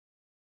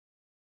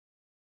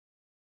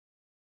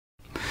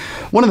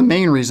One of the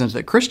main reasons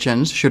that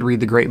Christians should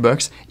read the great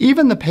books,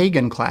 even the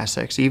pagan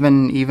classics,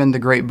 even the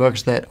great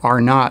books that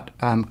are not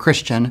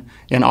Christian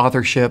in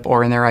authorship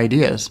or in their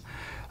ideas.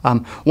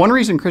 One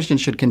reason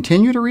Christians should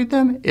continue to read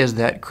them is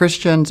that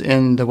Christians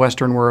in the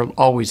Western world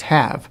always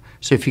have.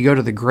 So if you go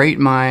to the great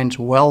minds,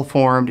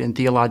 well-formed in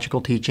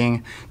theological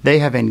teaching, they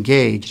have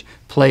engaged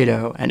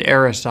Plato and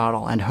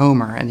Aristotle and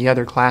Homer and the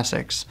other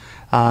classics.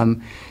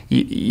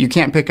 You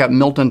can't pick up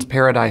Milton's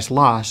Paradise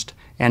Lost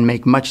and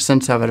make much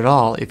sense of it at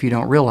all if you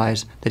don't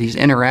realize that he's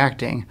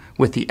interacting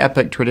with the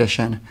epic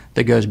tradition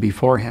that goes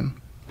before him.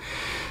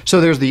 So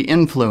there's the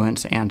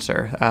influence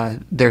answer.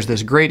 There's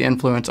this great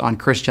influence on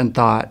Christian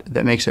thought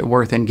that makes it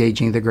worth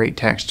engaging the great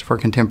texts for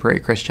contemporary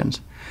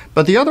Christians.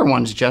 But the other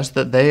one's just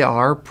that they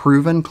are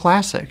proven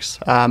classics.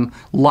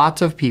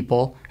 Lots of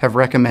people have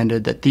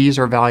recommended that these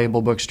are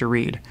valuable books to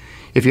read.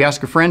 If you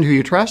ask a friend who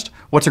you trust,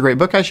 what's a great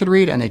book I should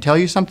read, and they tell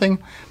you something,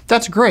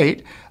 that's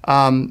great,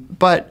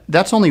 but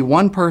that's only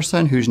one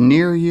person who's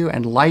near you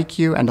and like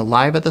you and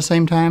alive at the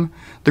same time.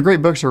 The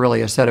great books are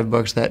really a set of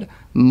books that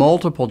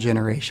multiple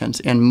generations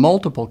in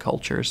multiple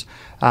cultures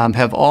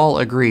have all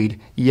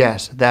agreed,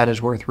 yes, that is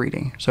worth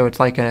reading. So it's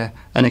like an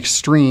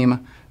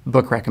extreme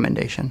book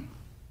recommendation.